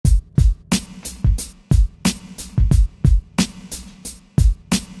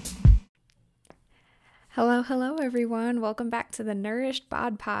Hello, hello, everyone. Welcome back to the Nourished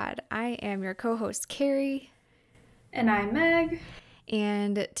Bod Pod. I am your co host, Carrie, And I'm Meg.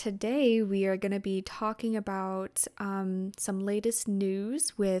 and today we are going to be talking about some latest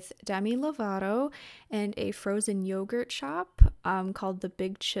news with Demi Lovato and a frozen yogurt shop called The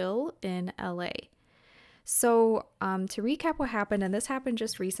Big Chill in LA. So, to recap what happened, and this happened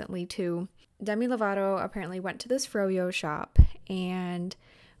just recently too, Demi Lovato apparently went to this froyo shop and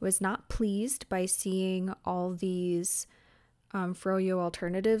was not pleased by seeing all these froyo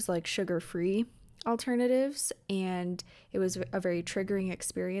alternatives, like sugar-free alternatives, and it was a very triggering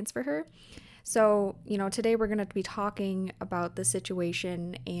experience for her. So, today we're going to be talking about the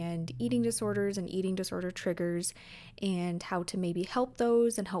situation and eating disorders and eating disorder triggers and how to maybe help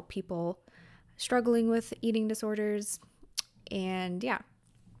those and help people struggling with eating disorders. And yeah,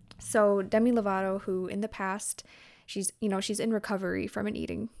 so Demi Lovato, who in the past she's in recovery from an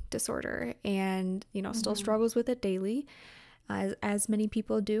eating disorder and still Mm-hmm. struggles with it daily, as many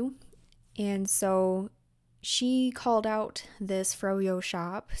people do. And so she called out this froyo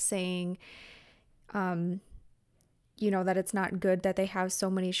shop saying, that it's not good that they have so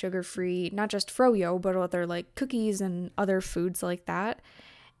many sugar-free, not just froyo, but other like cookies and other foods like that.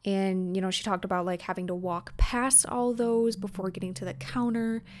 And she talked about like having to walk past all those before getting to the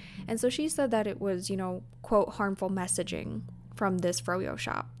counter. And so she said that it was, quote, harmful messaging from this froyo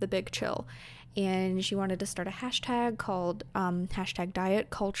shop, the Big Chill. And she wanted to start a hashtag called hashtag diet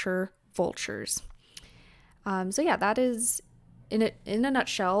culture vultures. So yeah, that is in a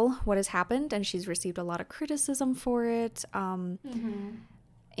nutshell what has happened, and she's received a lot of criticism for it. Mm-hmm.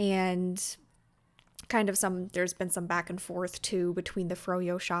 And kind of there's been some back and forth too between the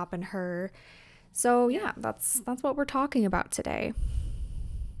froyo shop and her. So yeah, Yep. that's what we're talking about today.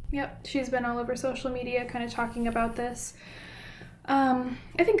 Yep. She's been all over social media kind of talking about this.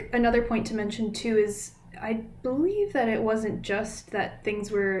 I think another point to mention too is I believe that it wasn't just that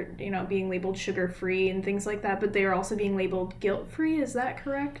things were, being labeled sugar free and things like that, but they are also being labeled guilt free. Is that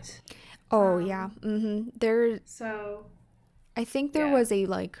correct? Oh yeah. Um, There so I think there yeah. was a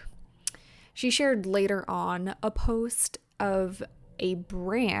like she shared later on a post of a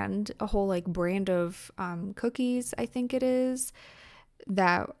brand, a whole like brand of cookies, I think it is,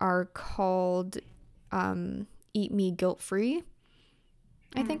 that are called Eat Me Guilt Free.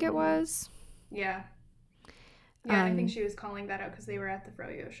 I think it Mm-hmm. was. Yeah. Yeah, and I think Um she was calling that out because they were at the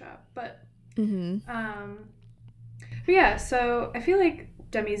froyo shop. mhm. Um, But yeah, so I feel like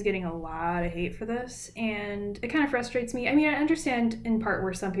Demi's getting a lot of hate for this, and it kind of frustrates me. I mean, I understand in part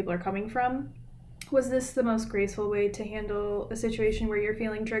where some people are coming from. Was this the most graceful way to handle a situation where you're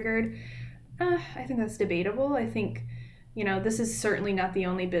feeling triggered? I think that's debatable. I think, this is certainly not the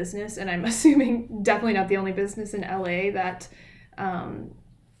only business, and I'm assuming definitely not the only business in LA that um,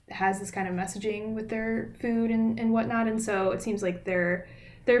 has this kind of messaging with their food and whatnot. And so it seems like they're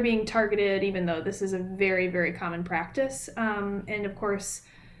being targeted, even though this is a very, very common practice. And of course,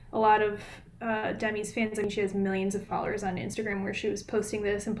 a lot of Demi's fans, I mean, she has millions of followers on Instagram where she was posting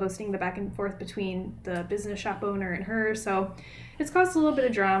this and posting the back and forth between the business shop owner and her. So it's caused a little bit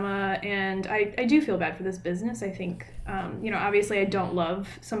of drama, and I do feel bad for this business. I think, obviously I don't love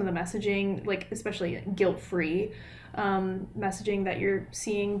some of the messaging, like especially guilt free messaging that you're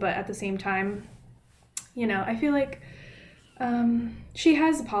seeing, but at the same time, I feel like she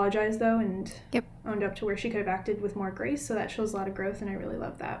has apologized though and Yep. owned up to where she could have acted with more grace, so that shows a lot of growth, and I really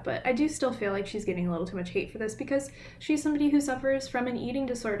love that. But I do still feel like she's getting a little too much hate for this because she's somebody who suffers from an eating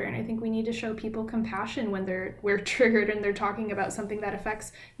disorder, and I think we need to show people compassion when we're triggered and they're talking about something that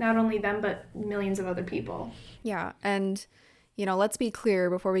affects not only them but millions of other people. Yeah, and let's be clear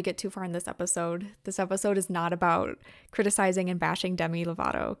before we get too far in this episode. This episode is not about criticizing and bashing Demi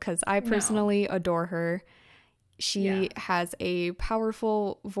Lovato because I No. personally adore her. Yeah. She has a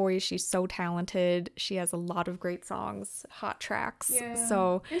powerful voice. She's so talented. She has a lot of great songs, hot tracks. Yeah.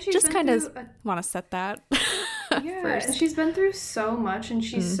 So And she's just been kind of through a want to set that Yeah, and first. she's been through so much, and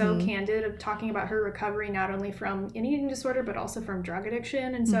she's so Mm-hmm. candid of talking about her recovery not only from an eating disorder but also from drug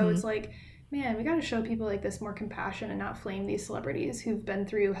addiction. And so Mm-hmm. it's like, man, we got to show people like this more compassion and not flame these celebrities who've been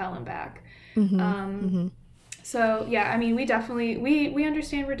through hell and back. Mm-hmm. Um, Mm-hmm. so yeah, I mean, we definitely we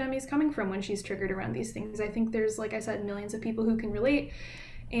understand where Demi's coming from when she's triggered around these things. I think there's, like I said, millions of people who can relate,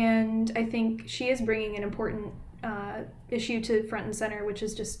 and I think she is bringing an important issue to front and center, which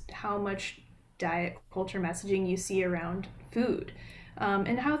is just how much diet culture messaging you see around food,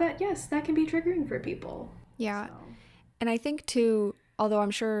 and how that, yes, that can be triggering for people. Yeah. So And I think too, although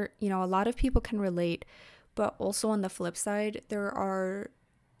I'm sure, a lot of people can relate, but also on the flip side, there are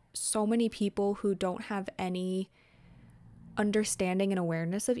so many people who don't have any understanding and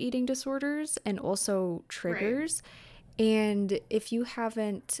awareness of eating disorders and also Right. triggers. And if you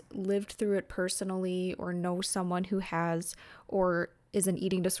haven't lived through it personally or know someone who has or is an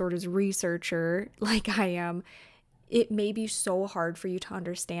eating disorders researcher like I am, it may be so hard for you to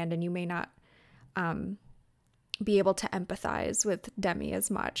understand, and you may not be able to empathize with Demi as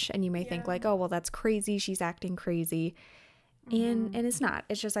much. And you may think Yeah. like, oh, well, that's crazy. She's acting crazy. And Mm-hmm. it's not.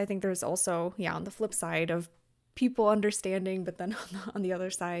 It's just I think there's also, yeah, on the flip side of people understanding, but then on the other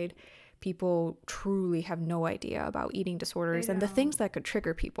side, people truly have no idea about eating They disorders and the don't. things that could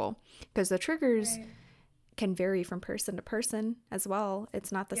trigger people, because the triggers Right. can vary from person to person as well.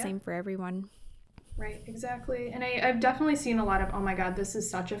 It's not the Yeah. same for everyone. Right, exactly. And I've definitely seen a lot of, oh my God, this is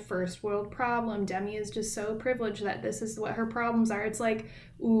such a first world problem. Demi is just so privileged that this is what her problems are. It's like,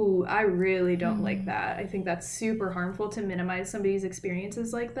 ooh, I really don't like Mm. that. I think that's super harmful to minimize somebody's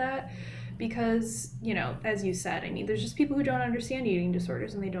experiences like that because, as you said, I mean, there's just people who don't understand eating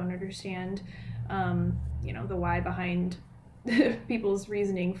disorders and they don't understand, the why behind people's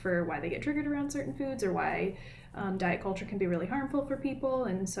reasoning for why they get triggered around certain foods or why diet culture can be really harmful for people.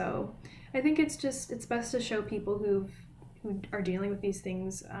 And so I think it's best to show people who are dealing with these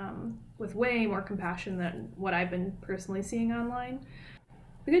things with way more compassion than what I've been personally seeing online.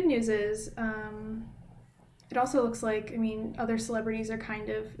 The good news is it also looks like, I mean, other celebrities are kind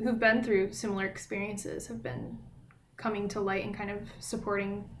of who've been through similar experiences have been coming to light and kind of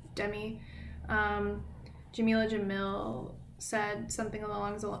supporting Demi. Um, Jamila Jamil said something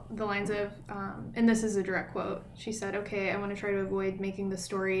along the lines of, and this is a direct quote. She said, "Okay, I want to try to avoid making the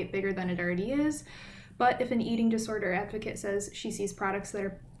story bigger than it already is, but if an eating disorder advocate says she sees products that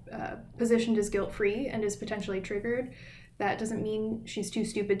are positioned as guilt-free and is potentially triggered, that doesn't mean she's too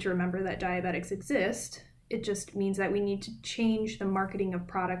stupid to remember that diabetics exist. It just means that we need to change the marketing of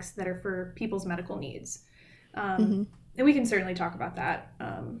products that are for people's medical needs." Um, Mm-hmm. and we can certainly talk about that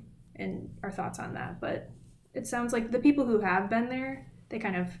and our thoughts on that. But it sounds like the people who have been there, they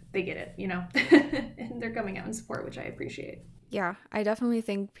get it, and they're coming out in support, which I appreciate. Yeah, I definitely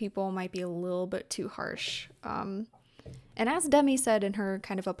think people might be a little bit too harsh. And as Demi said in her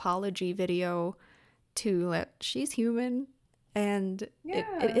kind of apology video, too, that she's human and it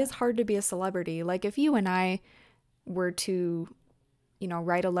Yeah, is hard to be a celebrity. Like if you and I were to,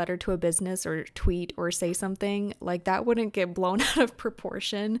 write a letter to a business or tweet or say something, like that wouldn't get blown out of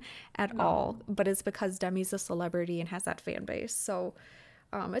proportion at no, all. But it's because Demi's a celebrity and has that fan base. So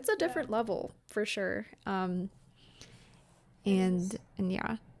it's a yeah, different level for sure. it And is. and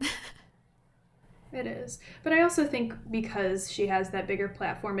yeah. It is. But I also think because she has that bigger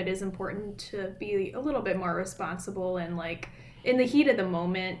platform, it is important to be a little bit more responsible and like in the heat of the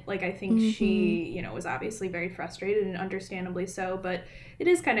moment, like I think Mm-hmm. she, was obviously very frustrated and understandably so, but it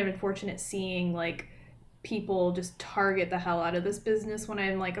is kind of unfortunate seeing like people just target the hell out of this business when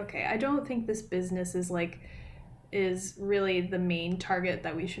I'm like, okay, I don't think this business is really the main target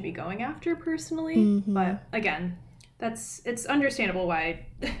that we should be going after personally. Mm-hmm. But again, it's understandable why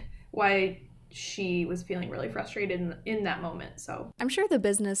why she was feeling really frustrated in that moment. So I'm sure the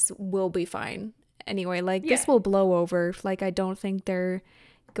business will be fine. Anyway, like yeah, this will blow over. Like I don't think they're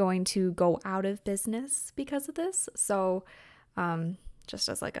going to go out of business because of this. So, just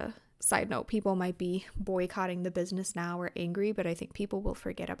as like a side note, people might be boycotting the business now or angry, but I think people will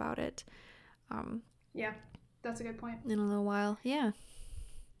forget about it um, yeah, that's a good point. in a little while. Yeah.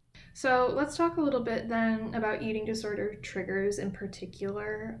 So let's talk a little bit then about eating disorder triggers in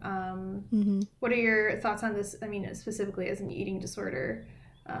particular. Mm-hmm. What are your thoughts on this? I mean, specifically as an eating disorder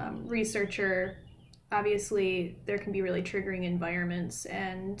researcher, obviously there can be really triggering environments,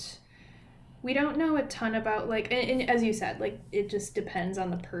 and we don't know a ton about and as you said, like it just depends on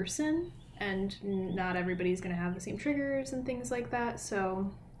the person, and not everybody's going to have the same triggers and things like that.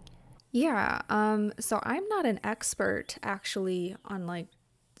 So Yeah. So I'm not an expert actually on like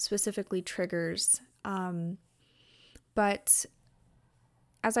specifically triggers. But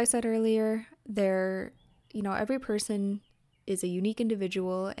as I said earlier, every person is a unique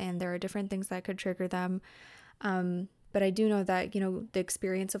individual and there are different things that could trigger them. But I do know that, the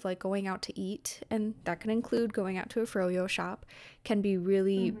experience of like going out to eat, and that can include going out to a froyo shop, can be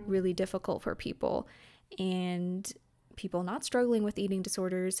really, mm-hmm. really difficult for people. And people not struggling with eating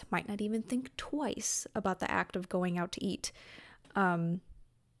disorders might not even think twice about the act of going out to eat.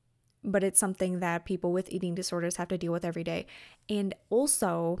 But it's something that people with eating disorders have to deal with every day. And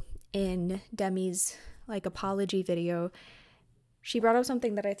also in Demi's like apology video, she brought up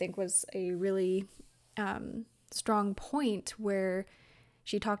something that I think was a really strong point where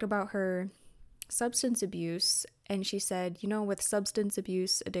she talked about her substance abuse, and she said, with substance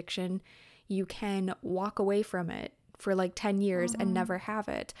abuse addiction, you can walk away from it for like 10 years and never have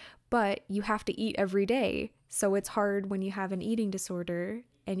it, but you have to eat every day. So it's hard when you have an eating disorder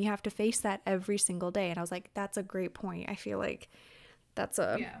and you have to face that every single day. And I was like, that's a great point. I feel like that's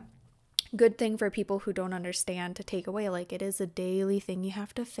a good thing for people who don't understand to take away. Like, it is a daily thing you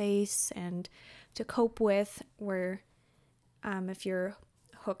have to face and to cope with, where if you're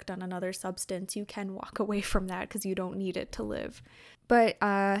hooked on another substance, you can walk away from that because you don't need it to live. But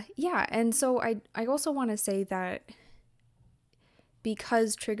yeah, and so I also want to say that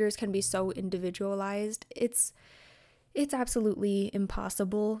because triggers can be so individualized, it's absolutely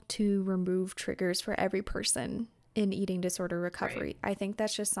impossible to remove triggers for every person in eating disorder recovery. Right. I think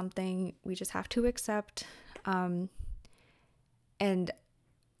that's just something we just have to accept. And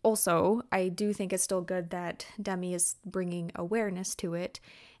also, I do think it's still good that Demi is bringing awareness to it.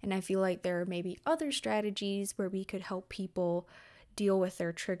 And I feel like there may be other strategies where we could help people deal with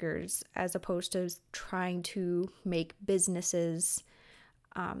their triggers, as opposed to trying to make businesses,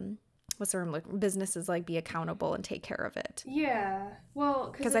 businesses like be accountable and take care of it. Yeah.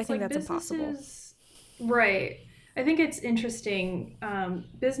 Well, because I think like that's impossible. Right. I think it's interesting.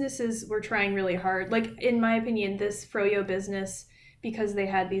 Businesses were trying really hard. Like, in my opinion, this Froyo business, because they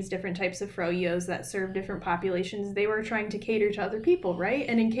had these different types of Froyos that serve different populations, they were trying to cater to other people, right?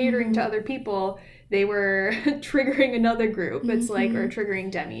 And in catering to other people, they were triggering another group. It's like, or triggering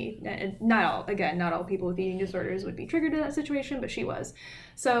Demi. And not all people with eating disorders would be triggered in that situation, but she was.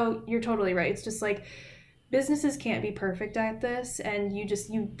 So you're totally right. It's just like, businesses can't be perfect at this, and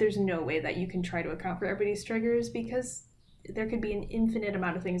there's no way that you can try to account for everybody's triggers, because there could be an infinite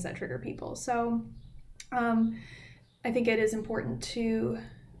amount of things that trigger people. So I think it is important to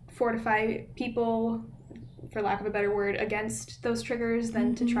fortify people, for lack of a better word, against those triggers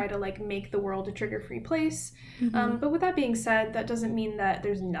than to try to like make the world a trigger-free place. But with that being said, that doesn't mean that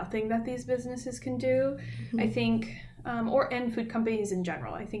there's nothing that these businesses can do. I think and food companies in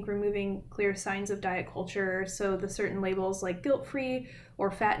general. I think removing clear signs of diet culture, so the certain labels like guilt-free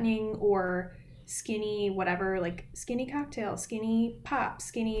or fattening or skinny, whatever, like skinny cocktail, skinny pop,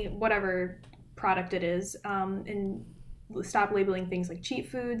 skinny whatever product it is, and stop labeling things like cheat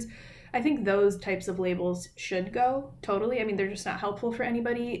foods. I think those types of labels should go, totally. I mean, they're just not helpful for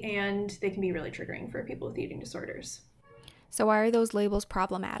anybody, and they can be really triggering for people with eating disorders. So why are those labels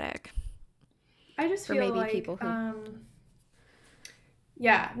problematic? I just feel maybe like people who...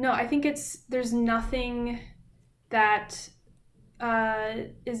 I think there's nothing that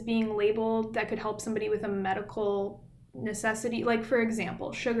is being labeled that could help somebody with a medical necessity. Like, for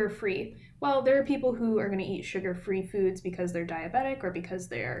example, sugar-free. Well, there are people who are going to eat sugar-free foods because they're diabetic, or because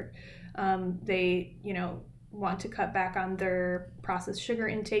they want to cut back on their processed sugar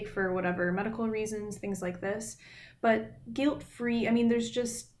intake for whatever medical reasons, things like this. But guilt-free, I mean,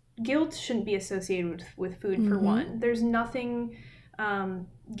 guilt shouldn't be associated with food, for one. There's nothing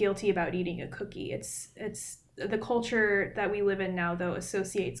guilty about eating a cookie. It's the culture that we live in now, though,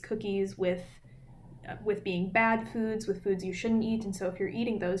 associates cookies with being bad foods, with foods you shouldn't eat, and so if you're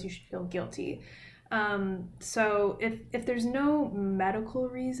eating those, you should feel guilty. So if there's no medical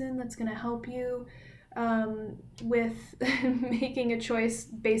reason that's going to help you with making a choice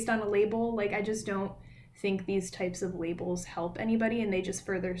based on a label, like, I just don't think these types of labels help anybody, and they just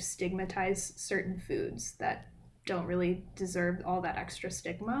further stigmatize certain foods that don't really deserve all that extra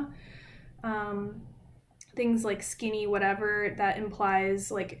stigma. Things like skinny whatever, that implies,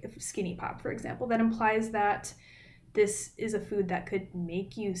 like skinny pop, for example, that implies that this is a food that could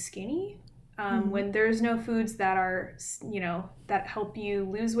make you skinny, when there's no foods that are, that help you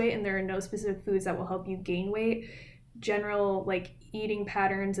lose weight, and there are no specific foods that will help you gain weight. General, like, eating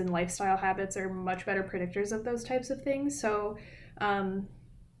patterns and lifestyle habits are much better predictors of those types of things. So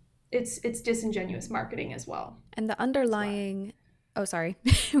it's disingenuous marketing as well. And the underlying... Oh, sorry.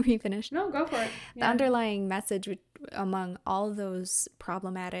 Were you finished? No, go for it. The underlying message among all those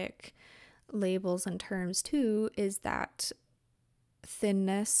problematic labels and terms, too, is that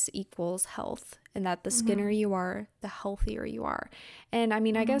thinness equals health, and that the skinnier you are, the healthier you are. And I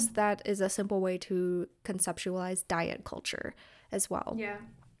mean, I guess that is a simple way to conceptualize diet culture as well. Yeah.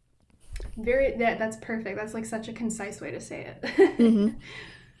 That's perfect. That's like such a concise way to say it.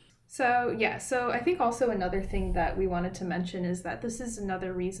 So I think also another thing that we wanted to mention is that this is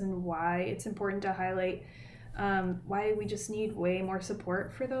another reason why it's important to highlight why we just need way more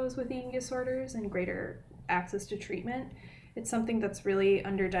support for those with eating disorders and greater access to treatment. It's something that's really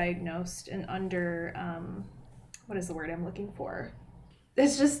underdiagnosed and what is the word I'm looking for?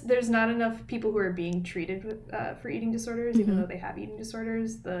 It's just, there's not enough people who are being treated for eating disorders, even though they have eating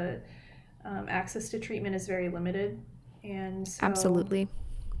disorders. The access to treatment is very limited. And so, absolutely.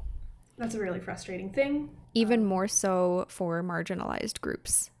 That's a really frustrating thing. Even more so for marginalized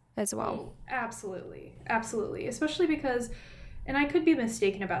groups as well. Oh, absolutely. Absolutely. Especially because, and I could be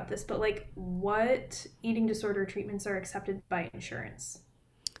mistaken about this, but like what eating disorder treatments are accepted by insurance?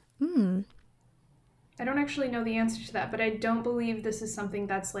 I don't actually know the answer to that, but I don't believe this is something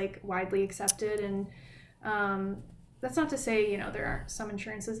that's like widely accepted. And that's not to say, there aren't some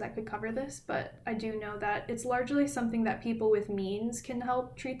insurances that could cover this, but I do know that it's largely something that people with means can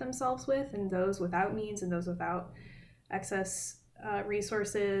help treat themselves with, and those without means and those without excess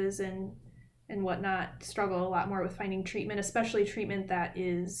resources and whatnot struggle a lot more with finding treatment, especially treatment that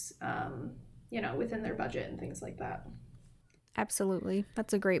is, within their budget and things like that. Absolutely.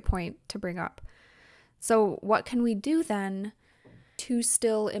 That's a great point to bring up. So, what can we do then to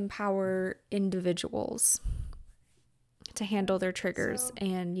still empower individuals to handle their triggers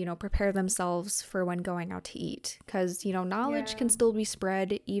and, prepare themselves for when going out to eat? Because, knowledge can still be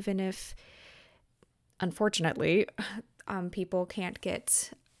spread even if, unfortunately, people can't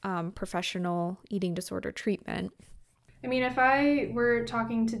get professional eating disorder treatment. I mean, if I were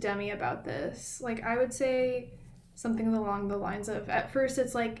talking to Demi about this, like I would say something along the lines of, at first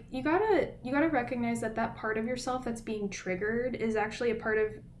it's like you gotta recognize that part of yourself that's being triggered is actually a part of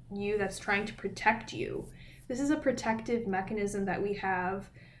you that's trying to protect you. This is a protective mechanism that we have,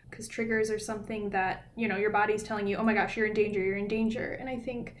 because triggers are something that your body's telling you, oh my gosh, you're in danger. And I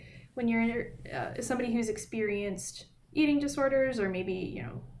think when you're somebody who's experienced eating disorders, or maybe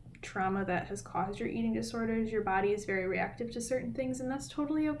trauma that has caused your eating disorders, your body is very reactive to certain things, and that's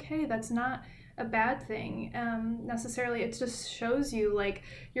totally okay. That's not a bad thing necessarily. It just shows you like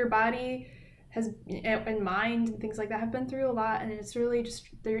your body has, and mind and things like that, have been through a lot, and it's really just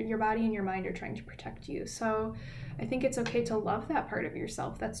your body and your mind are trying to protect you. So I think it's okay to love that part of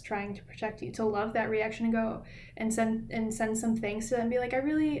yourself that's trying to protect you, to love that reaction and go and send some thanks to them and be like, I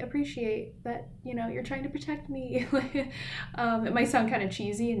really appreciate that, you're trying to protect me. It might sound kind of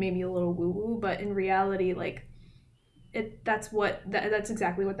cheesy and maybe a little woo-woo, but in reality, like that's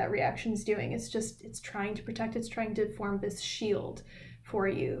exactly what that reaction is doing. It's trying to protect, it's trying to form this shield for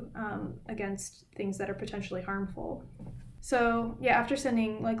you against things that are potentially harmful. So yeah, after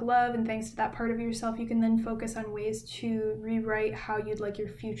sending like love and thanks to that part of yourself, you can then focus on ways to rewrite how you'd like your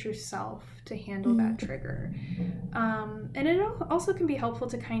future self to handle that trigger. And it also can be helpful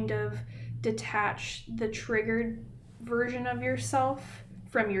to kind of detach the triggered version of yourself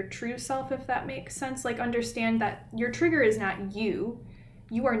from your true self, if that makes sense. Like, understand that your trigger is not you.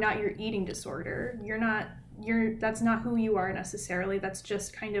 You are not your eating disorder. That's not who you are necessarily. That's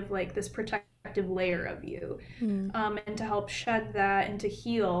just kind of like this protective layer of you. And to help shed that and to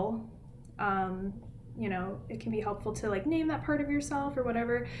heal, it can be helpful to like name that part of yourself or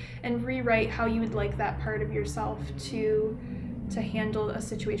whatever, and rewrite how you would like that part of yourself to handle a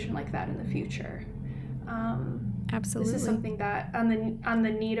situation like that in the future. Absolutely. This is something that on the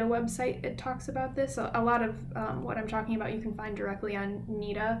NEDA website, it talks about this. So a lot of what I'm talking about you can find directly on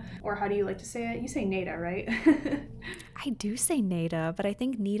NEDA, or how do you like to say it? You say NEDA, right? I do say NEDA, but I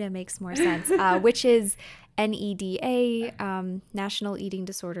think NEDA makes more sense, which is NEDA, National Eating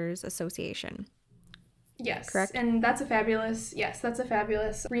Disorders Association. Yes. Correct? And that's a fabulous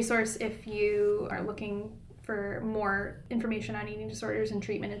resource if you are looking for more information on eating disorders and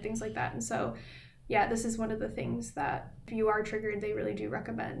treatment and things like that. And so yeah, this is one of the things that if you are triggered, they really do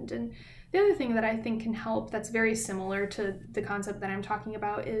recommend. And the other thing that I think can help that's very similar to the concept that I'm talking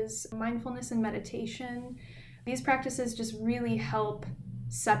about is mindfulness and meditation. These practices just really help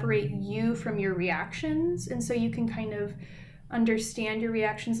separate you from your reactions. And so you can kind of understand your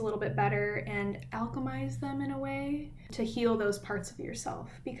reactions a little bit better and alchemize them in a way to heal those parts of yourself.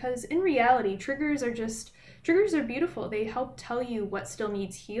 Because in reality, triggers are beautiful. They help tell you what still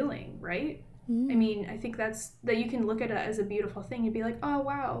needs healing, right? I mean, I think that you can look at it as a beautiful thing. You'd be like, oh,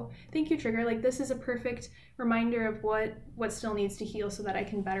 wow, thank you, trigger. Like, this is a perfect reminder of what still needs to heal so that I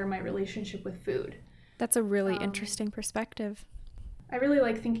can better my relationship with food. That's a really interesting perspective. I really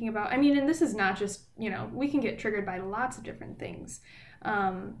like thinking about, and this is not just, we can get triggered by lots of different things,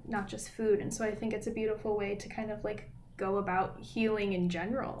 not just food. And so I think it's a beautiful way to kind of like go about healing in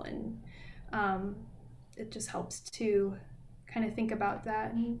general. And it just helps to kind of think about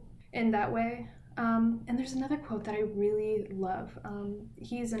that in that way. And there's another quote that I really love.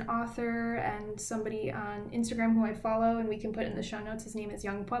 He's an author and somebody on Instagram who I follow, and we can put in the show notes. His name is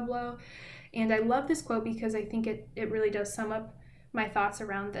Young Pueblo. And I love this quote because I think it really does sum up my thoughts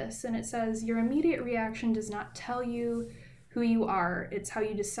around this. And it says, your immediate reaction does not tell you who you are. It's how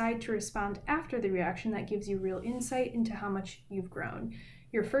you decide to respond after the reaction that gives you real insight into how much you've grown.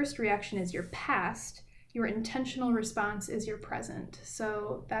 Your first reaction is your past. your intentional response is your present.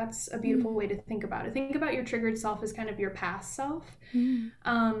 So that's a beautiful way to think about it. Think about your triggered self as kind of your past self,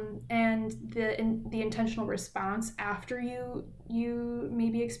 and the intentional response after you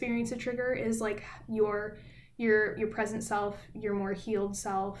maybe experience a trigger is like your present self, your more healed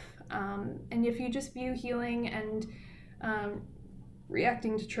self. And if you just view healing and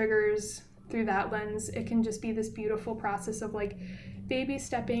reacting to triggers through that lens, it can just be this beautiful process of like baby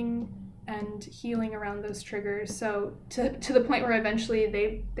stepping and healing around those triggers, so to the point where eventually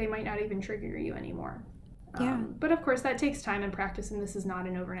they might not even trigger you anymore. But of course that takes time and practice, and this is not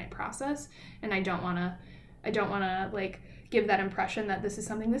an overnight process, and I don't want to like give that impression that this is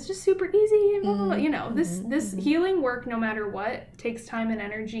something that's just super easy and blah, blah, blah. You know, this healing work, no matter what, takes time and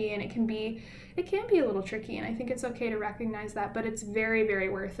energy, and it can be a little tricky, and I think it's okay to recognize that, but it's very, very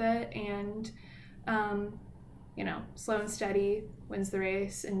worth it. And you know, slow and steady wins the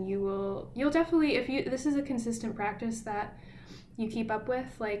race, and you'll definitely, this is a consistent practice that you keep up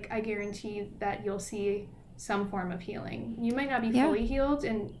with, like I guarantee that you'll see some form of healing. You might not be fully healed,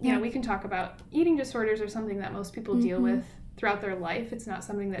 and you know, we can talk about eating disorders or something that most people deal with throughout their life. It's not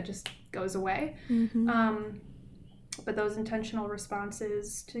something that just goes away. But those intentional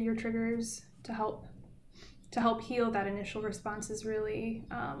responses to your triggers to help heal that initial response is really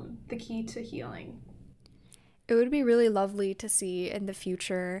the key to healing. It would be really lovely to see in the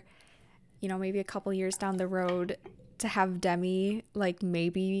future, you know, maybe a couple years down the road, to have Demi like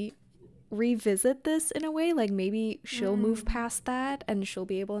maybe revisit this in a way, like maybe she'll move past that and she'll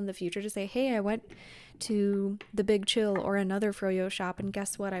be able in the future to say, hey, I went to the Big Chill or another froyo shop and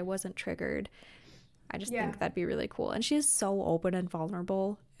guess what, I wasn't triggered. I just think that'd be really cool. And she's so open and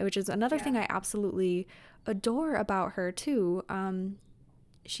vulnerable, which is another thing I absolutely adore about her too.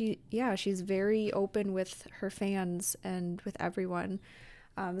 She's very open with her fans and with everyone.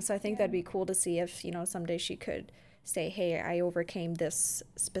 So I think that'd be cool to see if, you know, someday she could say, hey, I overcame this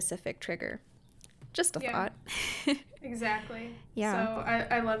specific trigger. Just a thought. Exactly. Yeah. So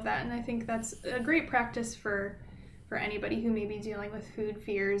I love that. And I think that's a great practice for anybody who may be dealing with food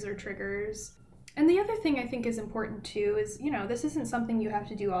fears or triggers. And the other thing I think is important too is, you know, this isn't something you have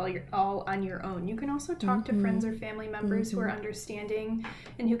to do all on your own. You can also talk to friends or family members who are understanding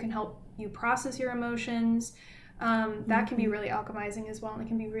and who can help you process your emotions. That can be really alchemizing as well, and it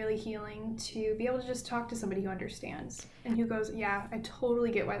can be really healing to be able to just talk to somebody who understands and who goes, yeah, I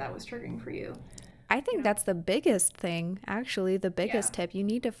totally get why that was triggering for you. I think that's the biggest thing, actually, the biggest tip. You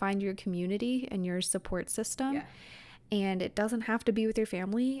need to find your community and your support system. Yeah. And it doesn't have to be with your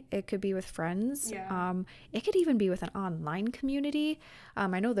family. It could be with friends. Yeah. It could even be with an online community.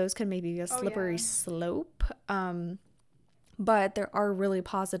 I know those can maybe be a slippery slope. But there are really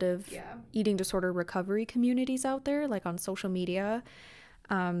positive eating disorder recovery communities out there, like on social media.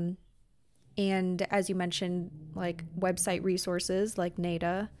 And as you mentioned, like website resources like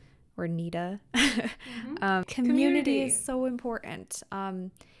NADA or NEDA. Community is so important.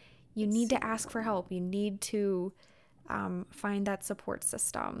 You need to ask for help. You need to find that support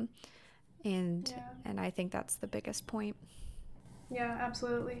system. And I think that's the biggest point. Yeah,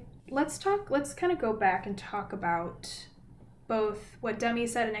 absolutely. Let's kind of go back and talk about both what Demi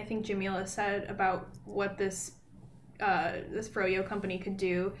said and I think Jamila said about what this froyo company could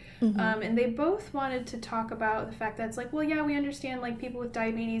do. And they both wanted to talk about the fact that it's like, well, yeah, we understand like people with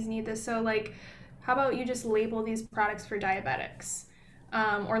diabetes need this. So like, how about you just label these products for diabetics?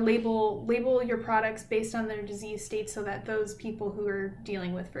 Or label your products based on their disease state so that those people who are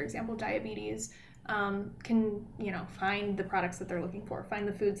dealing with, for example, diabetes, can, you know, find the products that they're looking for, find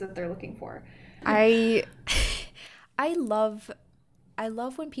the foods that they're looking for. I love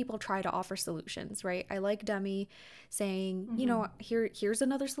when people try to offer solutions, right? I like Demi saying, you know, here's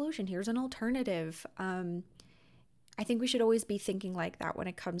another solution, here's an alternative. I think we should always be thinking like that when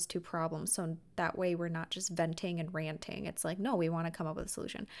it comes to problems. So that way we're not just venting and ranting. It's like, no, we want to come up with a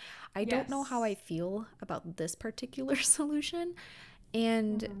solution. I don't know how I feel about this particular solution.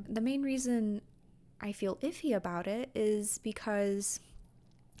 And the main reason I feel iffy about it is because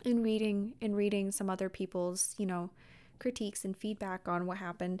in reading some other people's, you know, critiques and feedback on what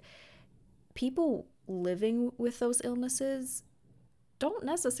happened, people living with those illnesses don't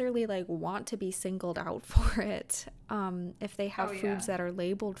necessarily like want to be singled out for it if they have foods that are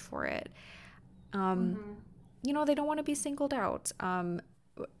labeled for it. You know, they don't want to be singled out, and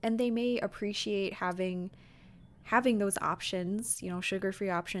they may appreciate having those options, you know, sugar-free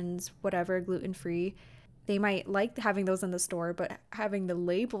options, whatever, gluten-free. They might like having those in the store, but having the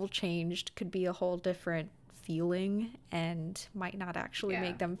label changed could be a whole different feeling and might not actually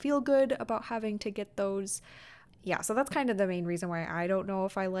make them feel good about having to get those. Yeah, so that's kind of the main reason why I don't know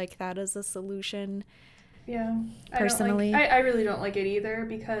if I like that as a solution. Yeah. personally. I really don't like it either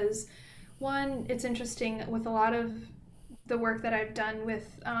because, one, it's interesting with a lot of the work that I've done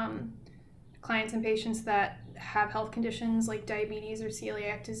with clients and patients that have health conditions like diabetes or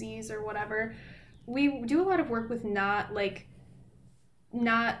celiac disease or whatever. We do a lot of work with not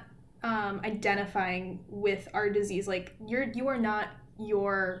identifying with our disease. Like you are not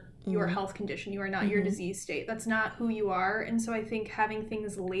your health condition. You are not your disease state. That's not who you are. And so I think having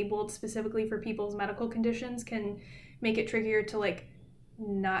things labeled specifically for people's medical conditions can make it trickier to like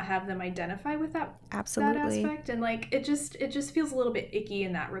not have them identify with that Absolutely. aspect. And like it just feels a little bit icky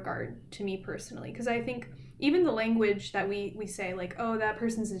in that regard to me personally, because I think even the language that we say, like, oh, that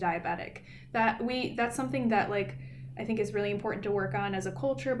person's a diabetic, that's something that like I think is really important to work on as a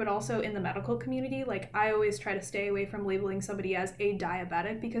culture, but also in the medical community. Like, I always try to stay away from labeling somebody as a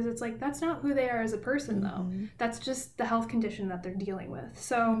diabetic because it's like, that's not who they are as a person, though. That's just the health condition that they're dealing with.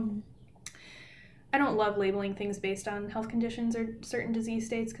 So I don't love labeling things based on health conditions or certain disease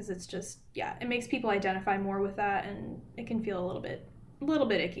states because it's just, yeah, it makes people identify more with that, and it can feel a little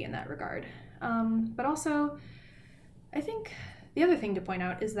bit icky in that regard. But also, I think the other thing to point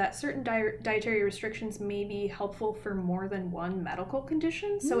out is that certain dietary restrictions may be helpful for more than one medical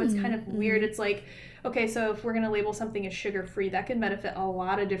condition. So it's kind of weird. It's like, okay, so if we're going to label something as sugar-free, that can benefit a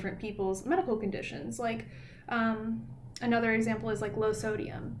lot of different people's medical conditions. Like, another example is like low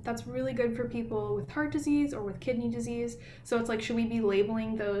sodium. That's really good for people with heart disease or with kidney disease. So it's like, should we be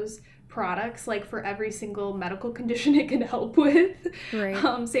labeling those products like for every single medical condition it can help with?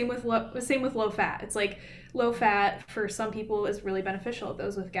 Right. Same with low fat. It's like low fat for some people is really beneficial.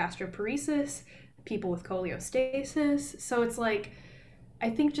 Those with gastroparesis, people with cholestasis. So it's like, I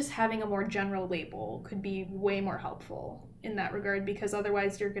think just having a more general label could be way more helpful in that regard, because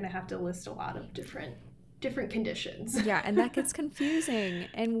otherwise you're going to have to list a lot of different conditions. Yeah, and that gets confusing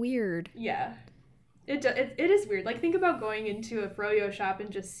and weird. Yeah. It is weird. Like, think about going into a froyo shop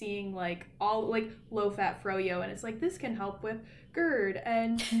and just seeing like all like low fat froyo, and it's like, this can help with GERD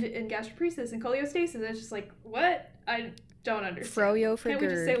and gastroparesis and cholestasis. And it's just like, what? I don't understand. Froyo for Can't GERD.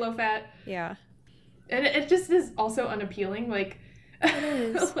 we just say low fat? Yeah. And it just is also unappealing. Like, It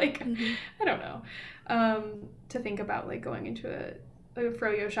is. like I don't know. To think about like going into a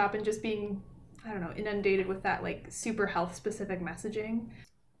froyo shop and just being, I don't know, inundated with that like super health specific messaging.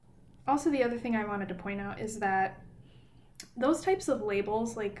 Also, the other thing I wanted to point out is that those types of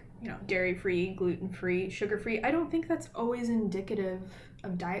labels, like, you know, dairy-free, gluten-free, sugar-free, I don't think that's always indicative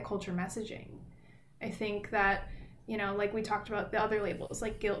of diet culture messaging. I think that, you know, like we talked about the other labels,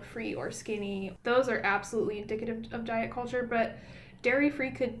 like guilt-free or skinny, those are absolutely indicative of diet culture, but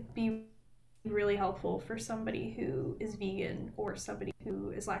dairy-free could be really helpful for somebody who is vegan or somebody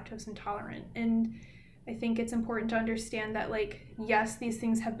who is lactose intolerant. And I think it's important to understand that, like, yes, these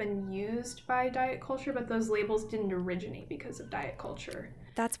things have been used by diet culture, but those labels didn't originate because of diet culture.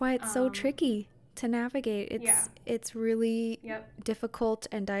 That's why it's so tricky to navigate. It's really difficult,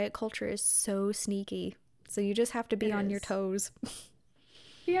 and diet culture is so sneaky. So you just have to be on your toes.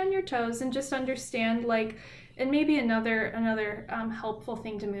 Be on your toes and just understand, like, and maybe another helpful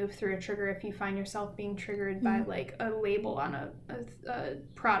thing to move through a trigger if you find yourself being triggered by like a label on a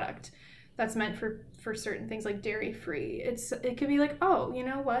product that's meant for certain things like dairy free. It could be like, oh, you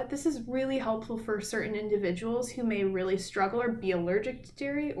know what? This is really helpful for certain individuals who may really struggle or be allergic to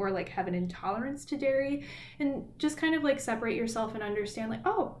dairy or like have an intolerance to dairy, and just kind of like separate yourself and understand like,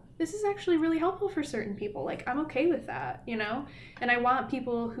 oh, this is actually really helpful for certain people. Like, I'm okay with that, you know? And I want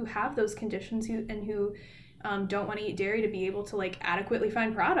people who have those conditions who don't want to eat dairy to be able to like adequately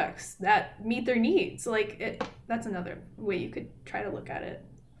find products that meet their needs. Like, that's another way you could try to look at it.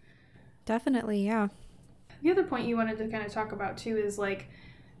 Definitely, yeah. The other point you wanted to kind of talk about too is like,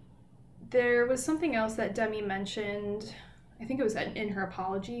 there was something else that Demi mentioned. I think it was in her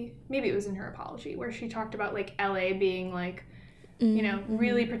apology. Maybe it was in her apology where she talked about like LA being like, you know,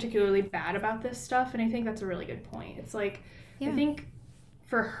 really particularly bad about this stuff. And I think that's a really good point. It's like, I think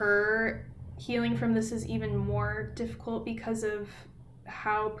for her, healing from this is even more difficult because of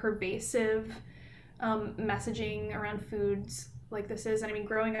how pervasive messaging around foods like this is. And I mean,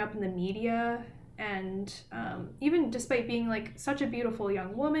 growing up in the media, and even despite being like such a beautiful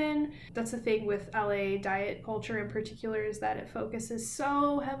young woman, that's the thing with LA diet culture in particular, is that it focuses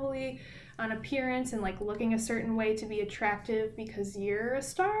so heavily on appearance and like looking a certain way to be attractive because you're a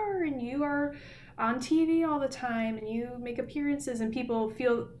star and you are on TV all the time and you make appearances, and people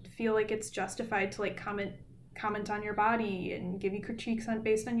feel like it's justified to like comment on your body and give you critiques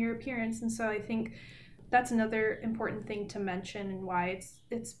based on your appearance. And so I think that's another important thing to mention, and why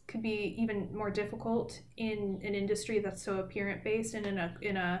it's could be even more difficult in an industry that's so appearance based, and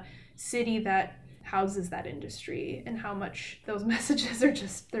in a city that houses that industry and how much those messages are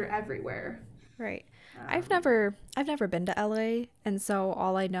just, they're everywhere. Right. I've never been to LA, and so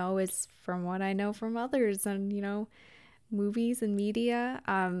all I know is from what I know from others and, movies and media.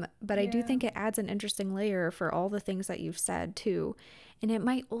 But I do think it adds an interesting layer for all the things that you've said too. And it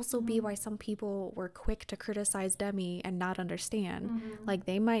might also be why some people were quick to criticize Demi and not understand. Like,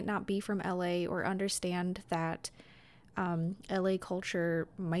 they might not be from LA or understand that LA culture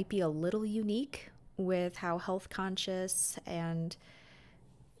might be a little unique with how health conscious and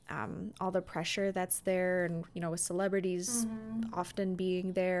all the pressure that's there, and with celebrities often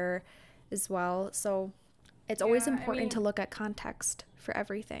being there as well. So it's always important to look at context for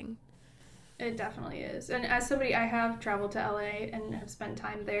everything. It definitely is. And as somebody, I have traveled to LA and have spent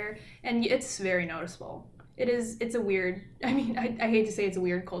time there, and it's very noticeable. It's a weird, I hate to say it's a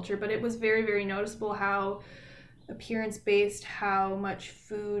weird culture, but it was very, very noticeable how appearance-based, how much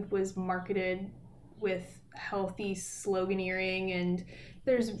food was marketed with healthy sloganeering, and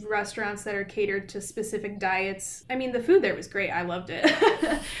there's restaurants that are catered to specific diets. The food there was great. I loved it.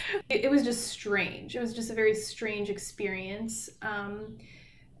 It was just strange. It was just a very strange experience.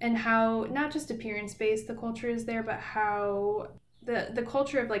 And how not just appearance-based the culture is there, but how the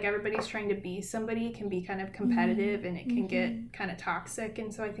culture of like everybody's trying to be somebody can be kind of competitive, and it can get kind of toxic.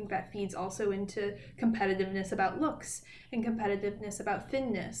 And so I think that feeds also into competitiveness about looks and competitiveness about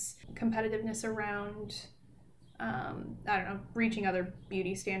thinness, competitiveness around reaching other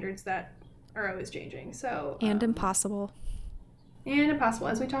beauty standards that are always changing. So Impossible. And impossible,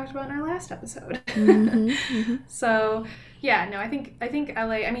 as we talked about in our last episode. So I think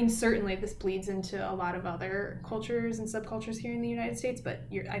LA, certainly this bleeds into a lot of other cultures and subcultures here in the United States, but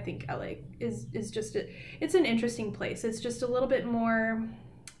I think LA is just it's an interesting place. It's just a little bit more,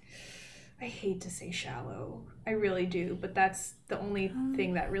 I hate to say shallow, I really do, but that's the only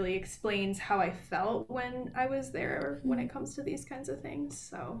thing that really explains how I felt when I was there when it comes to these kinds of things.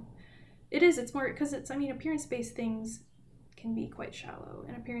 So it's more because appearance-based things can be quite shallow,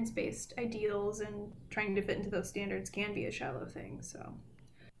 and appearance-based ideals and trying to fit into those standards can be a shallow thing. So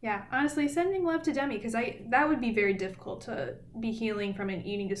honestly, sending love to Demi, because that would be very difficult to be healing from an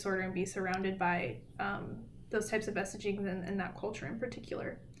eating disorder and be surrounded by those types of messaging and that culture in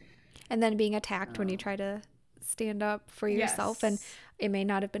particular. And then being attacked when you try to stand up for yourself. And it may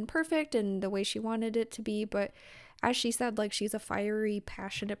not have been perfect in the way she wanted it to be, but as she said, like, she's a fiery,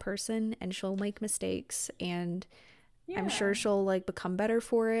 passionate person, and she'll make mistakes, and I'm sure she'll like become better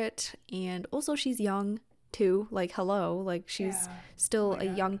for it. And also she's young too. Like, hello, like she's still a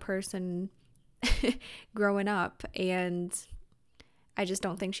young person growing up, and I just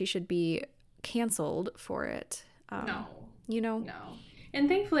don't think she should be canceled for it. No. No. And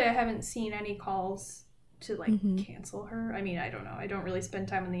thankfully I haven't seen any calls to like cancel her. I don't know. I don't really spend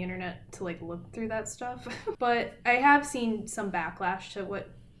time on the internet to like look through that stuff. But I have seen some backlash to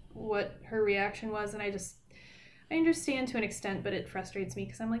what her reaction was, and I understand to an extent, but it frustrates me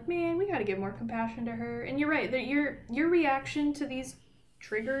because I'm like, man, we got to give more compassion to her. And you're right, that your reaction to these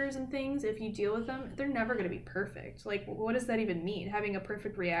triggers and things, if you deal with them, they're never going to be perfect. Like, what does that even mean? Having a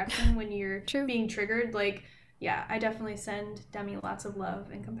perfect reaction when you're being triggered? Like, I definitely send Demi lots of love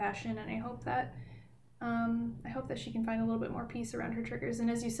and compassion, and I hope that she can find a little bit more peace around her triggers.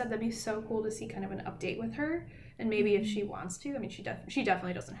 And as you said, that'd be so cool to see kind of an update with her, and maybe if she wants to. She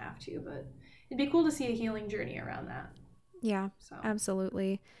definitely doesn't have to, but it'd be cool to see a healing journey around that. Yeah,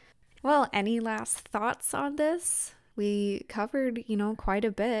 absolutely. Well, any last thoughts on this? We covered, quite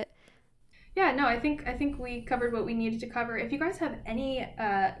a bit. Yeah, no, I think we covered what we needed to cover. If you guys have any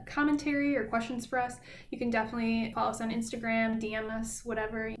commentary or questions for us, you can definitely follow us on Instagram, DM us,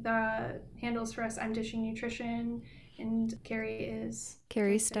 whatever the handles for us. I'm Dishing Nutrition, and Carrie is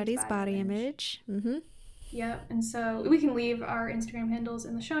Carrie Studies Body Image. Yep, and so we can leave our Instagram handles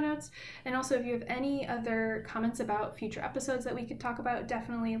in the show notes. And also, if you have any other comments about future episodes that we could talk about,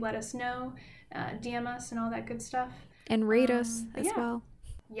 definitely let us know. DM us and all that good stuff. And rate us as well.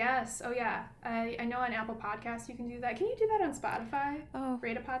 Yes. Oh, yeah. I know on Apple Podcasts you can do that. Can you do that on Spotify? Oh.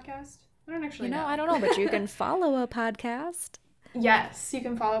 Rate a podcast? I don't actually know. I don't know, but you can follow a podcast. Yes, you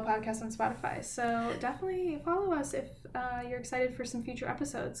can follow podcasts on Spotify. So definitely follow us if you're excited for some future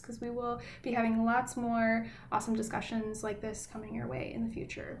episodes, because we will be having lots more awesome discussions like this coming your way in the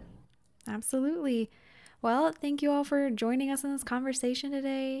future. Absolutely. Well, thank you all for joining us in this conversation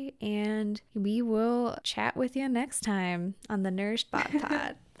today, and we will chat with you next time on the Nourished Bod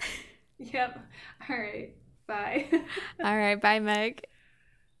Pod. Yep. All right. Bye. All right. Bye, Meg.